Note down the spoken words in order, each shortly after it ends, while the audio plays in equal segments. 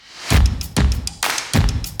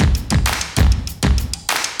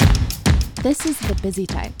This is The Busy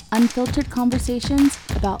Type, unfiltered conversations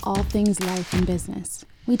about all things life and business.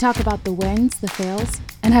 We talk about the wins, the fails,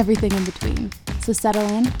 and everything in between. So settle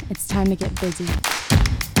in, it's time to get busy.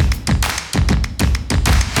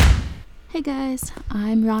 Hey guys,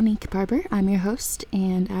 I'm Ronique Barber. I'm your host,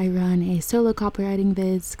 and I run a solo copywriting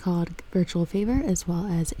biz called Virtual Favor, as well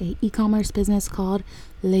as a e-commerce business called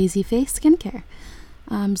Lazy Face Skincare.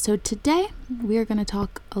 So today we are going to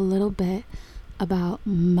talk a little bit about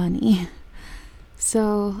money.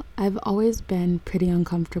 So I've always been pretty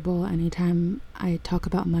uncomfortable anytime I talk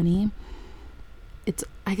about money. It's,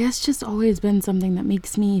 I guess, just always been something that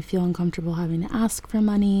makes me feel uncomfortable having to ask for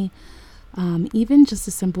money. Even just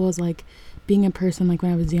as simple as like being a person, like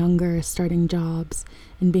when I was younger, starting jobs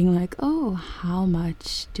and being like, oh, how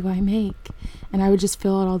much do I make? And I would just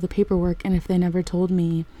fill out all the paperwork, and if they never told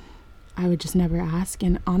me, I would just never ask.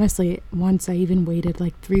 And honestly, once I even waited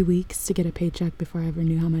like 3 weeks to get a paycheck before I ever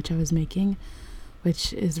knew how much I was making,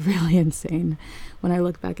 which is really insane when I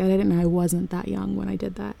look back at it, and I wasn't that young when I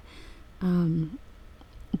did that.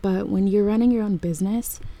 But when you're running your own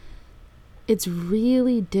business, it's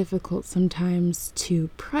really difficult sometimes to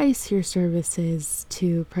price your services,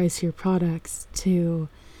 to price your products, to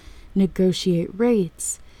negotiate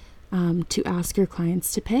rates, to ask your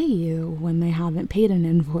clients to pay you when they haven't paid an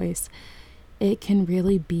invoice. It can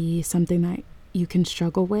really be something that you can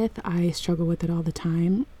struggle with. I struggle with it all the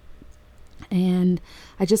time. And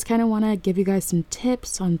I just kind of want to give you guys some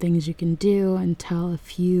tips on things you can do and tell a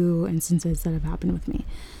few instances that have happened with me.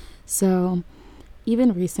 So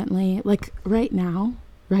even recently, like right now,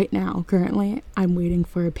 currently, I'm waiting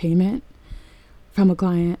for a payment from a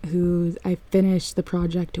client who I finished the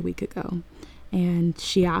project a week ago. And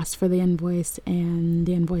she asked for the invoice, and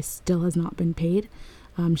the invoice still has not been paid.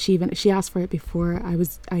 She asked for it before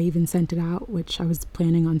I even sent it out, which I was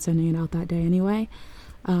planning on sending it out that day anyway.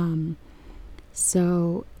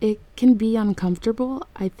 So it can be uncomfortable.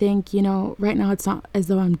 I think, right now it's not as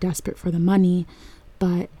though I'm desperate for the money,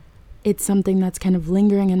 but it's something that's kind of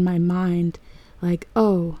lingering in my mind. Like,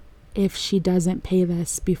 oh, if she doesn't pay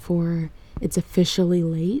this before it's officially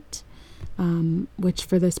late, which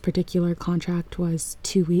for this particular contract was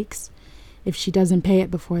 2 weeks. If she doesn't pay it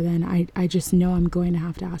before then, I just know I'm going to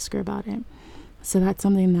have to ask her about it. So that's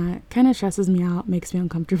something that kind of stresses me out, makes me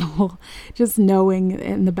uncomfortable, just knowing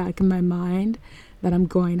in the back of my mind that I'm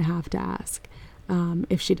going to have to ask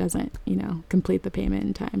if she doesn't, complete the payment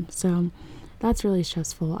in time. So that's really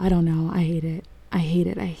stressful. I don't know. I hate it.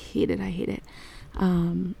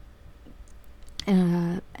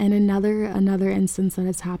 And another instance that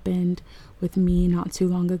has happened with me not too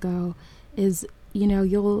long ago is,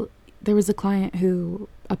 there was a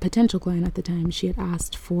potential client at the time. She had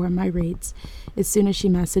asked for my rates. As soon as she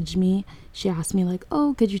messaged me, she asked me like,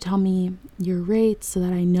 oh, could you tell me your rates so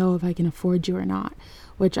that I know if I can afford you or not,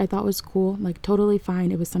 which I thought was cool, like totally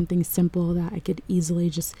fine. It was something simple that I could easily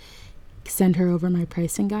just send her over my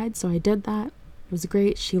pricing guide. So I did that. It was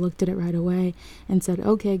great. She looked at it right away and said,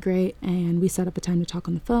 okay, great. And we set up a time to talk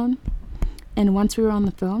on the phone. And once we were on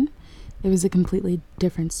the phone, it was a completely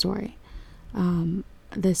different story.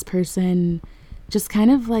 This person just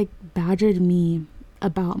kind of like badgered me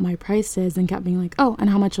about my prices and kept being like, oh, and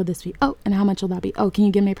how much will this be? Oh, and how much will that be? Oh, can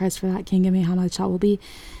you give me a price for that? Can you give me how much that will be?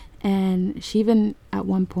 And she even at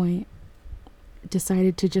one point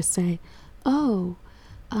decided to just say, oh,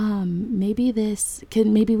 maybe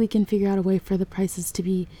we can figure out a way for the prices to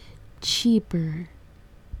be cheaper.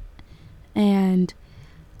 And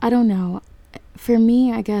I don't know. For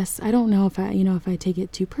me, I guess, I don't know if I take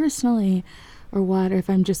it too personally or what, or if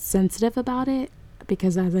I'm just sensitive about it,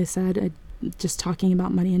 because as I said, just talking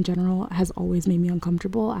about money in general has always made me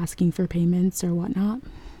uncomfortable, asking for payments or whatnot.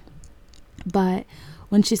 But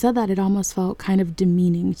when she said that, it almost felt kind of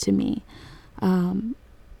demeaning to me.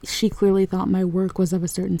 She clearly thought my work was of a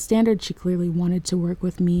certain standard. She clearly wanted to work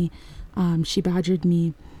with me. She badgered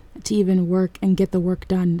me to even work and get the work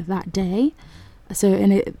done that day. So,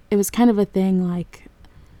 and it was kind of a thing like,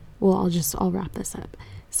 well, I'll wrap this up.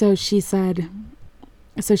 So she said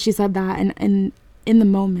that, and in the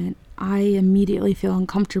moment, I immediately feel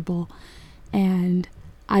uncomfortable, and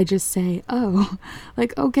I just say, oh,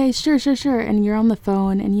 like, okay, sure. And you're on the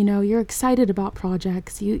phone, and, you're excited about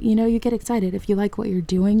projects. You get excited. If you like what you're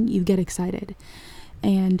doing, you get excited,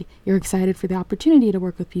 and you're excited for the opportunity to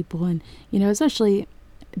work with people. And, especially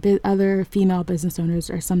other female business owners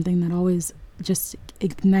are something that always just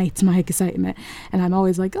ignites my excitement. And I'm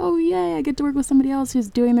always like, oh yay, I get to work with somebody else who's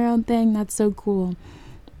doing their own thing. That's so cool.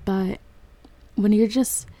 But when you're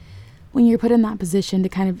put in that position to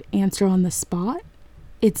kind of answer on the spot,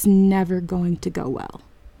 it's never going to go well.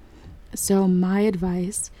 So my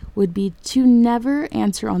advice would be to never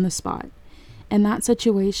answer on the spot. In that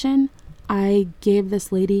situation, I gave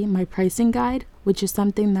this lady my pricing guide, which is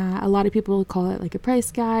something that a lot of people call it like a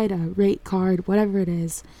price guide, a rate card, whatever it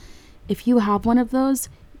is. If you have one of those,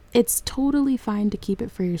 it's totally fine to keep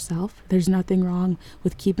it for yourself. There's nothing wrong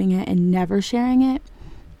with keeping it and never sharing it.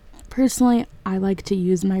 Personally, I like to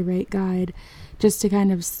use my rate guide just to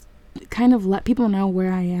kind of let people know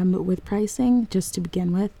where I am with pricing, just to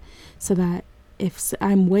begin with, so that if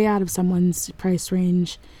I'm way out of someone's price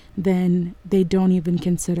range, then they don't even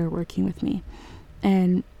consider working with me.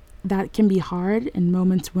 And that can be hard in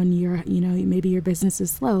moments when maybe your business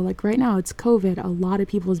is slow. Like right now, it's COVID. A lot of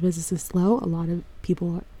people's business is slow. A lot of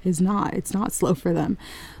people is not. It's not slow for them.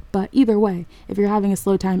 But either way, if you're having a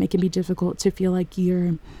slow time, it can be difficult to feel like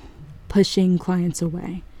you're pushing clients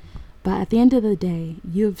away. But at the end of the day,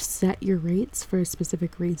 you've set your rates for a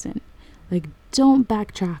specific reason. Like, don't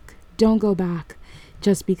backtrack. Don't go back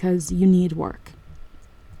just because you need work.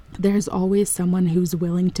 There's always someone who's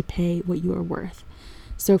willing to pay what you are worth.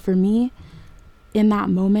 So for me, in that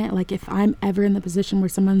moment, like if I'm ever in the position where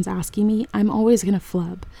someone's asking me, I'm always going to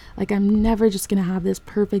flub. Like I'm never just going to have this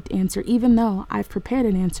perfect answer, even though I've prepared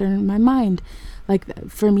an answer in my mind. Like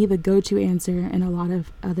for me, the go-to answer, and a lot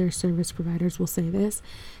of other service providers will say this,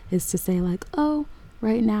 is to say like, oh,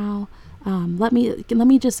 right now, let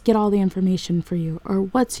me just get all the information for you. Or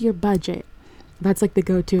what's your budget? That's like the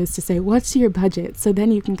go-to, is to say, what's your budget? So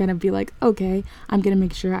then you can kind of be like, okay, I'm going to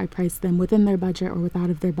make sure I price them within their budget or without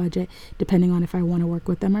of their budget, depending on if I want to work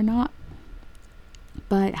with them or not.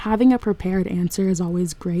 But having a prepared answer is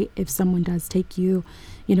always great if someone does take you,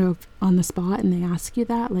 on the spot and they ask you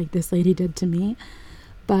that, like this lady did to me.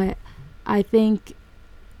 But I think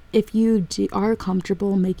if you are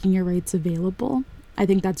comfortable making your rates available, I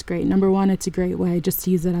think that's great. Number one, it's a great way just to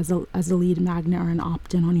use it as a lead magnet or an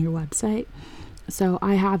opt-in on your website. So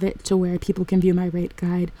I have it to where people can view my rate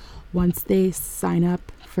guide once they sign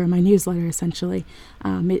up for my newsletter, essentially.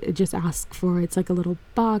 It just asks for, it's like a little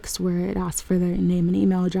box where it asks for their name and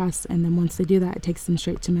email address. And then once they do that, it takes them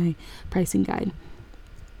straight to my pricing guide.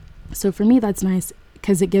 So for me, that's nice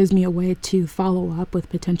because it gives me a way to follow up with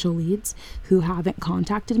potential leads who haven't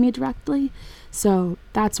contacted me directly. So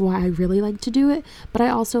that's why I really like to do it. But I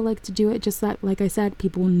also like to do it just that, like I said,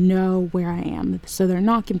 people know where I am. So they're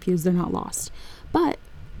not confused, they're not lost. But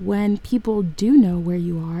when people do know where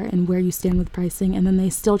you are and where you stand with pricing, and then they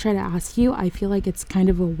still try to ask you, I feel like it's kind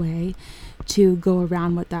of a way to go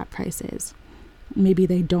around what that price is. Maybe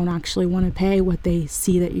they don't actually want to pay what they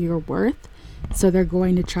see that you're worth. So they're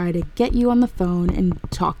going to try to get you on the phone and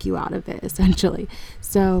talk you out of it, essentially.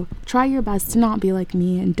 So try your best to not be like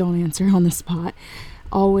me and don't answer on the spot.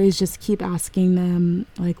 Always just keep asking them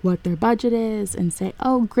like what their budget is and say,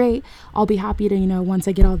 oh, great, I'll be happy to, once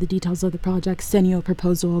I get all the details of the project, send you a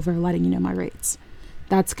proposal over letting you know my rates.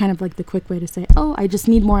 That's kind of like the quick way to say, oh, I just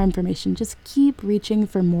need more information. Just keep reaching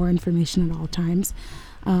for more information at all times,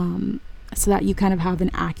 so that you kind of have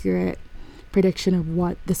an accurate prediction of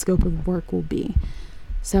what the scope of work will be.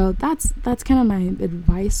 So that's kind of my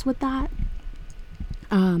advice with that.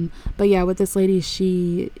 But yeah, with this lady,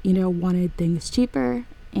 she, wanted things cheaper,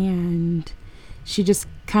 and she just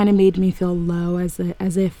kind of made me feel low as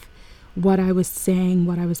if what I was saying,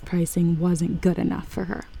 what I was pricing wasn't good enough for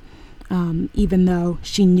her. Even though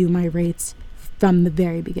she knew my rates from the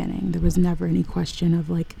very beginning. There was never any question of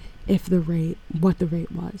like what the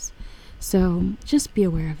rate was. So just be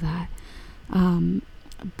aware of that.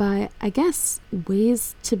 But I guess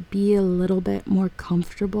ways to be a little bit more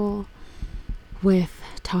comfortable with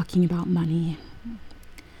talking about money,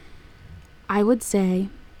 I would say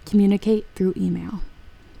communicate through email.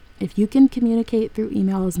 If you can communicate through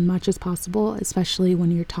email as much as possible, especially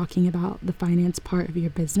when you're talking about the finance part of your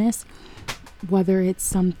business, whether it's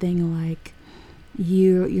something like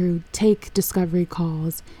you take discovery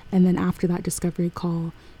calls, and then after that discovery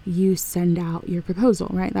call, you send out your proposal,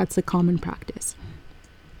 right? That's a common practice.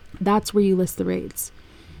 That's where you list the rates.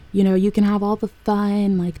 You can have all the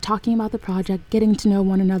fun, like talking about the project, getting to know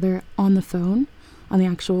one another on the phone, on the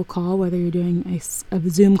actual call, whether you're doing a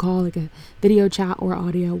Zoom call, like a video chat or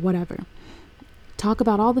audio, whatever. Talk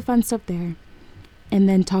about all the fun stuff there, and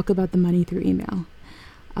then talk about the money through email.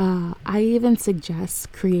 I even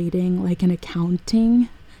suggest creating like an accounting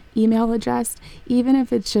email address, even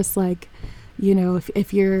if it's just like,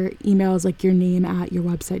 if your email is like your name at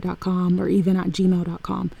yourwebsite.com or even at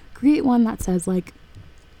gmail.com, create one that says like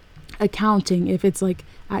accounting. If it's like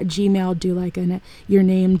at Gmail, do like your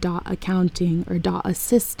name .accounting or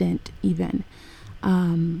 .assistant even,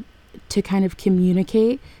 to kind of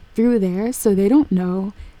communicate through there, so they don't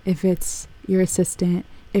know if it's your assistant,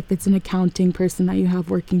 if it's an accounting person that you have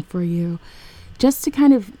working for you, just to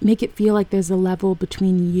kind of make it feel like there's a level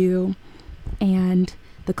between you and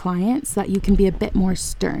the client so that you can be a bit more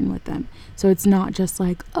stern with them. So it's not just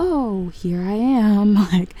like, oh, here I am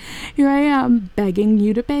begging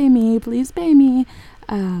you to pay me, please pay me.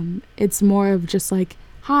 It's more of just like,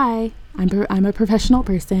 hi, I'm a professional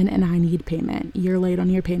person and I need payment. You're late on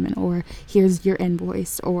your payment, or here's your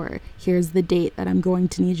invoice, or here's the date that I'm going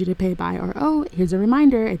to need you to pay by, or oh, here's a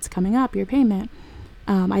reminder, it's coming up, your payment.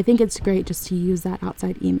 I think it's great just to use that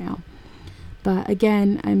outside email. But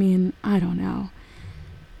again, I mean, I don't know.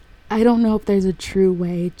 I don't know if there's a true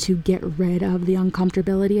way to get rid of the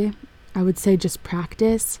uncomfortability. I would say just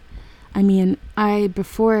practice. I mean,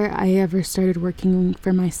 before I ever started working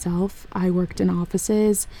for myself, I worked in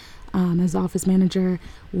offices as office manager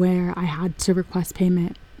where I had to request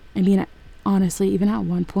payment. I mean, honestly, even at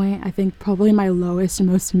one point, I think probably my lowest and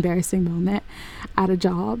most embarrassing moment at a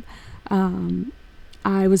job,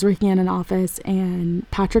 I was working in an office and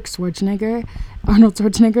Patrick Schwarzenegger, Arnold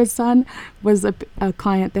Schwarzenegger's son, was a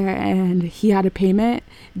client there, and he had a payment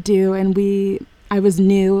due, and I was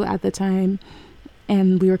new at the time,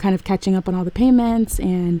 and we were kind of catching up on all the payments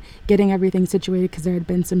and getting everything situated because there had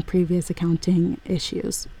been some previous accounting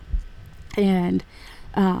issues. And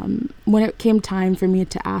when it came time for me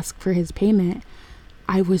to ask for his payment,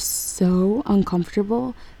 I was so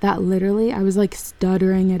uncomfortable that literally I was like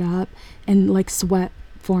stuttering it up and like sweat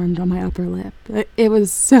formed on my upper lip. It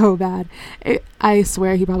was so bad. I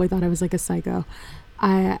swear he probably thought I was like a psycho.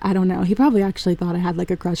 I don't know. He probably actually thought I had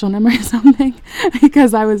like a crush on him or something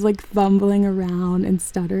because I was like fumbling around and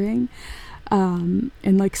stuttering and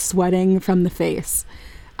like sweating from the face.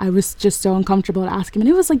 I was just so uncomfortable to ask him, and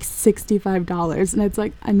it was like $65. And it's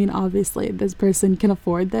like, I mean, obviously this person can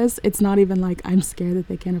afford this. It's not even like I'm scared that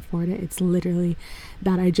they can't afford it. It's literally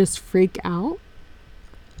that I just freak out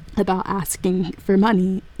about asking for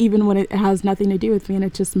money, even when it has nothing to do with me and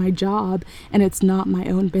it's just my job and it's not my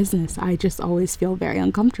own business. I just always feel very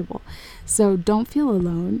uncomfortable. So don't feel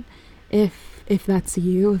alone if that's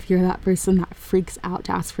you, if you're that person that freaks out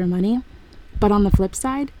to ask for money. But on the flip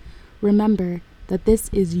side, remember that this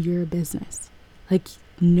is your business. Like,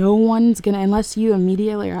 no one's gonna, unless you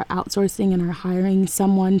immediately are outsourcing and are hiring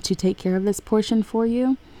someone to take care of this portion for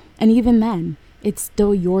you. And even then, it's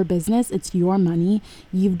still your business. It's your money.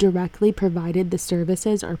 You've directly provided the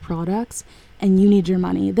services or products, and you need your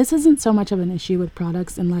money. This isn't so much of an issue with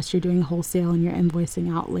products unless you're doing wholesale and you're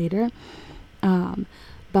invoicing out later.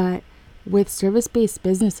 But with service-based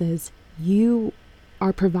businesses, you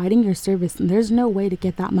are providing your service, and there's no way to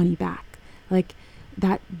get that money back. Like,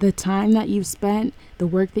 that the time that you've spent, the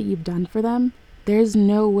work that you've done for them, there's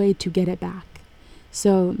no way to get it back.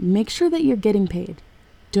 So make sure that you're getting paid.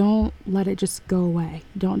 Don't let it just go away.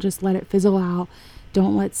 Don't just let it fizzle out.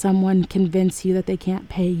 Don't let someone convince you that they can't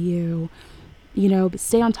pay you. But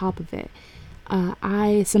stay on top of it.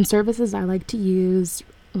 Some services I like to use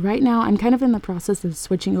right now, I'm kind of in the process of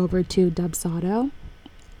switching over to Dubsado,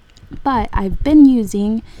 but I've been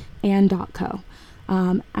using and.co.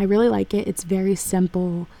 I really like it. It's very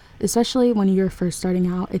simple, especially when you're first starting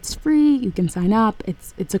out. It's free. You can sign up.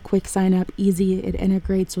 It's a quick sign up, easy. It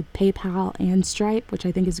integrates with PayPal and Stripe, which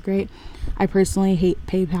I think is great. I personally hate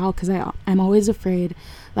PayPal because I'm always afraid,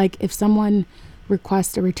 like, if someone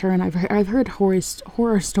requests a return, I've heard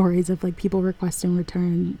horror stories of like people requesting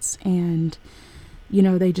returns and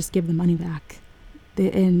they just give the money back.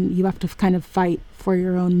 And you have to kind of fight for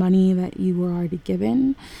your own money that you were already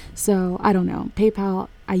given. So I don't know. PayPal,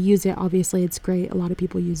 I use it. Obviously, it's great. A lot of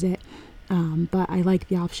people use it. But I like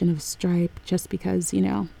the option of Stripe just because,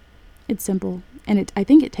 it's simple. And I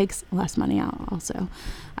think it takes less money out also.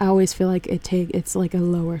 I always feel like it's like a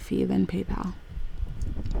lower fee than PayPal.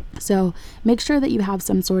 So make sure that you have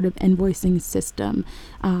some sort of invoicing system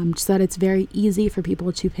so that it's very easy for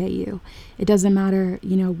people to pay you. It doesn't matter,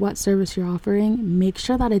 what service you're offering. Make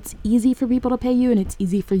sure that it's easy for people to pay you and it's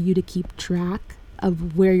easy for you to keep track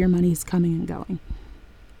of where your money's coming and going.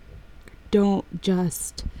 Don't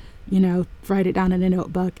just, write it down in a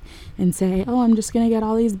notebook and say, oh, I'm just going to get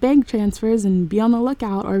all these bank transfers and be on the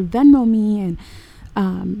lookout, or Venmo me.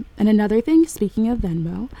 And another thing, speaking of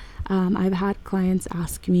Venmo, I've had clients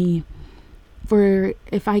ask me for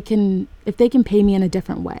if they can pay me in a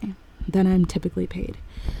different way than I'm typically paid.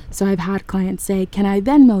 So I've had clients say, can I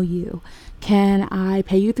Venmo you? Can I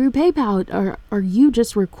pay you through PayPal? Or you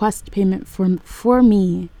just request payment for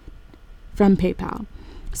me from PayPal?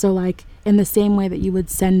 So like in the same way that you would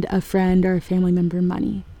send a friend or a family member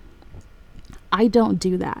money. I don't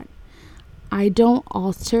do that. I don't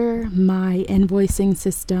alter my invoicing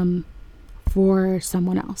system for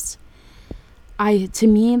someone else. To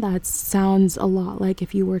me, that sounds a lot like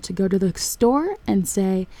if you were to go to the store and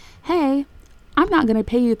say, hey, I'm not going to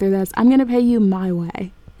pay you through this. I'm going to pay you my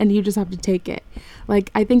way. And you just have to take it. Like,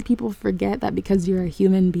 I think people forget that because you're a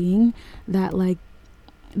human being, that like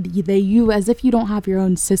you as if you don't have your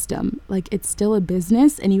own system. Like, it's still a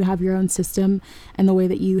business and you have your own system and the way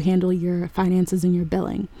that you handle your finances and your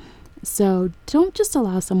billing. So don't just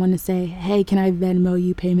allow someone to say, hey, can I Venmo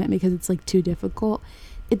you payment because it's like too difficult.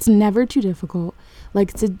 It's never too difficult.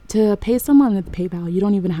 Like, to pay someone with PayPal, you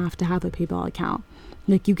don't even have to have a PayPal account.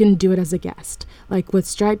 Like, you can do it as a guest. Like with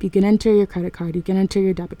Stripe, you can enter your credit card, you can enter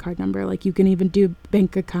your debit card number. Like, you can even do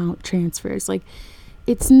bank account transfers. Like,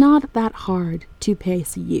 it's not that hard to pay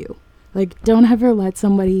you. Like, don't ever let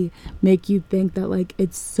somebody make you think that like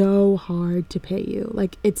it's so hard to pay you.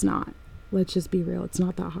 Like, it's not. Let's just be real. It's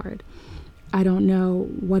not that hard. I don't know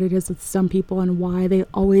what it is with some people and why they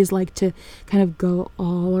always like to kind of go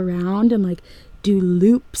all around and like do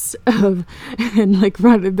loops of and like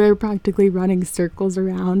they're practically running circles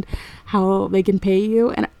around how they can pay you.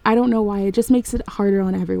 And I don't know why. It just makes it harder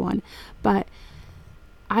on everyone. But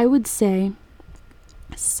I would say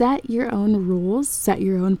set your own rules, set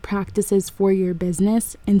your own practices for your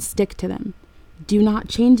business and stick to them. Do not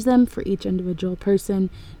change them for each individual person.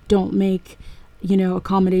 Don't make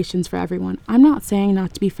accommodations for everyone. I'm not saying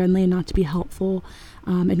not to be friendly and not to be helpful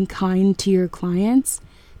and kind to your clients.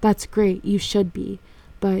 That's great. You should be.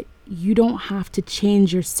 But you don't have to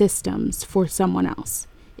change your systems for someone else.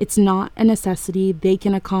 It's not a necessity. They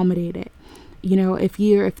can accommodate it.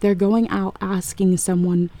 If they're going out asking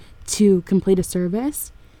someone to complete a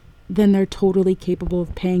service, then they're totally capable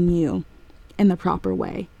of paying you in the proper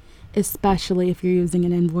way. Especially if you're using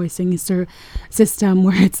an invoicing system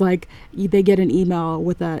where it's like they get an email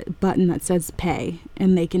with a button that says pay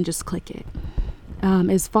and they can just click it.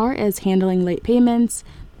 As far as handling late payments,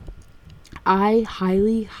 I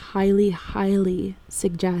highly, highly, highly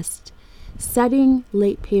suggest setting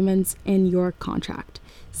late payments in your contract,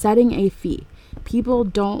 setting a fee. People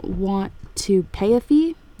don't want to pay a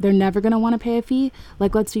fee. They're never going to want to pay a fee.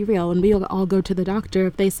 Like, let's be real. When we all go to the doctor,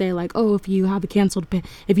 if they say like, oh, if you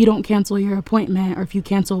don't cancel your appointment or if you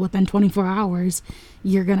cancel within 24 hours,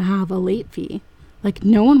 you're going to have a late fee. Like,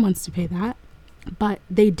 no one wants to pay that, but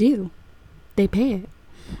they do. They pay it.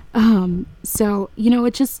 So,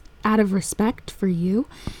 it's just out of respect for you.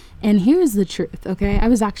 And here's the truth, okay? I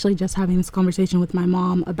was actually just having this conversation with my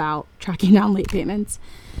mom about tracking down late payments.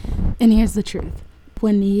 And here's the truth.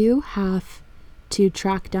 When you have to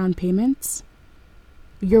track down payments,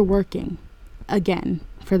 you're working again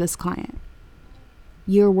for this client.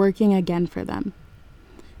 You're working again for them.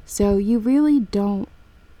 So you really don't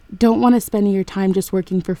want to spend your time just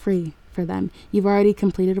working for free for them. You've already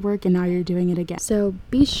completed work and now you're doing it again. So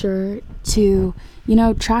be sure to,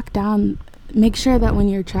 track down, make sure that when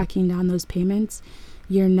you're tracking down those payments,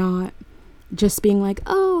 you're not just being like,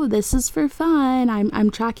 oh, this is for fun.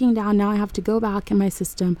 I'm tracking down. Now I have to go back in my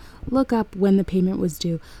system, look up when the payment was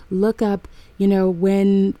due, look up,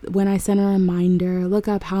 when I sent a reminder, look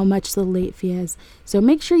up how much the late fee is. So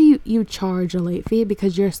make sure you charge a late fee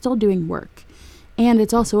because you're still doing work. And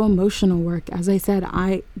it's also emotional work. As I said,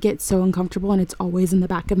 I get so uncomfortable and it's always in the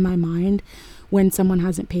back of my mind when someone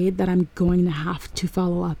hasn't paid that I'm going to have to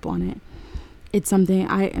follow up on it. It's something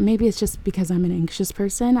maybe it's just because I'm an anxious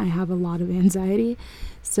person. I have a lot of anxiety.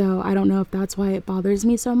 So I don't know if that's why it bothers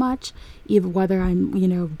me so much, even whether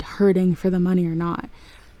I'm, hurting for the money or not.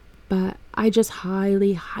 But I just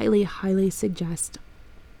highly, highly, highly suggest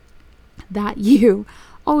that you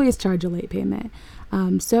always charge a late payment.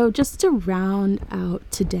 So just to round out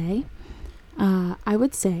today, I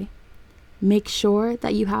would say, make sure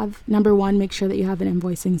that you have, number one, make sure that you have an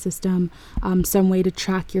invoicing system, some way to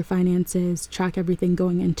track your finances, track everything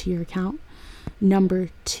going into your account. Number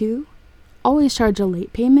two, always charge a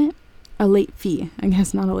late payment, a late fee, I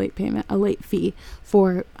guess not a late payment, a late fee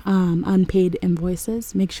for unpaid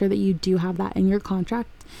invoices. Make sure that you do have that in your contract.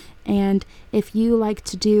 And if you like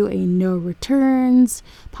to do a no returns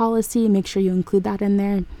policy, make sure you include that in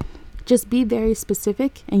there. Just be very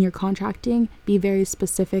specific in your contracting. Be very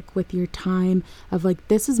specific with your time of like,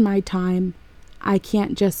 this is my time. I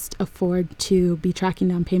can't just afford to be tracking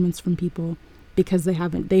down payments from people because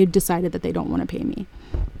they've decided that they don't want to pay me.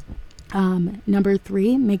 Number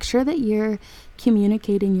three, make sure that you're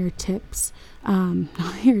communicating your tips,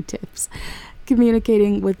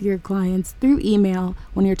 communicating with your clients through email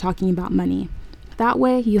when you're talking about money. That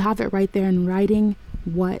way you have it right there in writing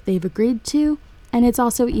what they've agreed to. And it's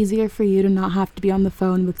also easier for you to not have to be on the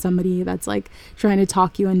phone with somebody that's like trying to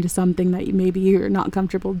talk you into something that maybe you're not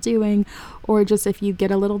comfortable doing, or just if you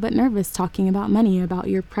get a little bit nervous talking about money, about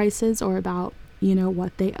your prices or about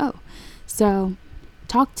what they owe. So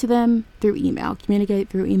talk to them through email, communicate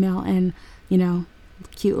through email, and,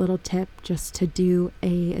 cute little tip just to do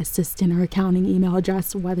a assistant or accounting email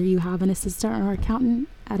address, whether you have an assistant or accountant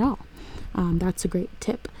at all. That's a great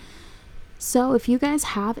tip. So if you guys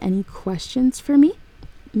have any questions for me,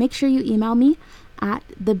 make sure you email me at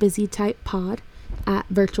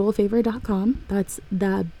thebizzytypepod@virtualfavor.com. That's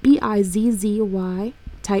the BIZZY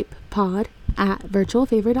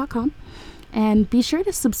typepod@virtualfavor.com. And be sure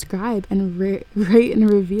to subscribe and rate and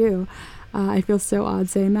review. I feel so odd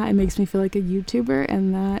saying that. It makes me feel like a YouTuber,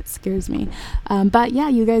 and that scares me. But yeah,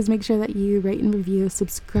 you guys make sure that you rate and review,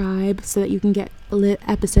 subscribe, so that you can get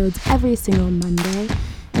episodes every single Monday.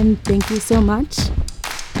 And thank you so much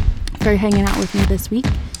for hanging out with me this week.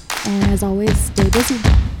 And as always, stay busy.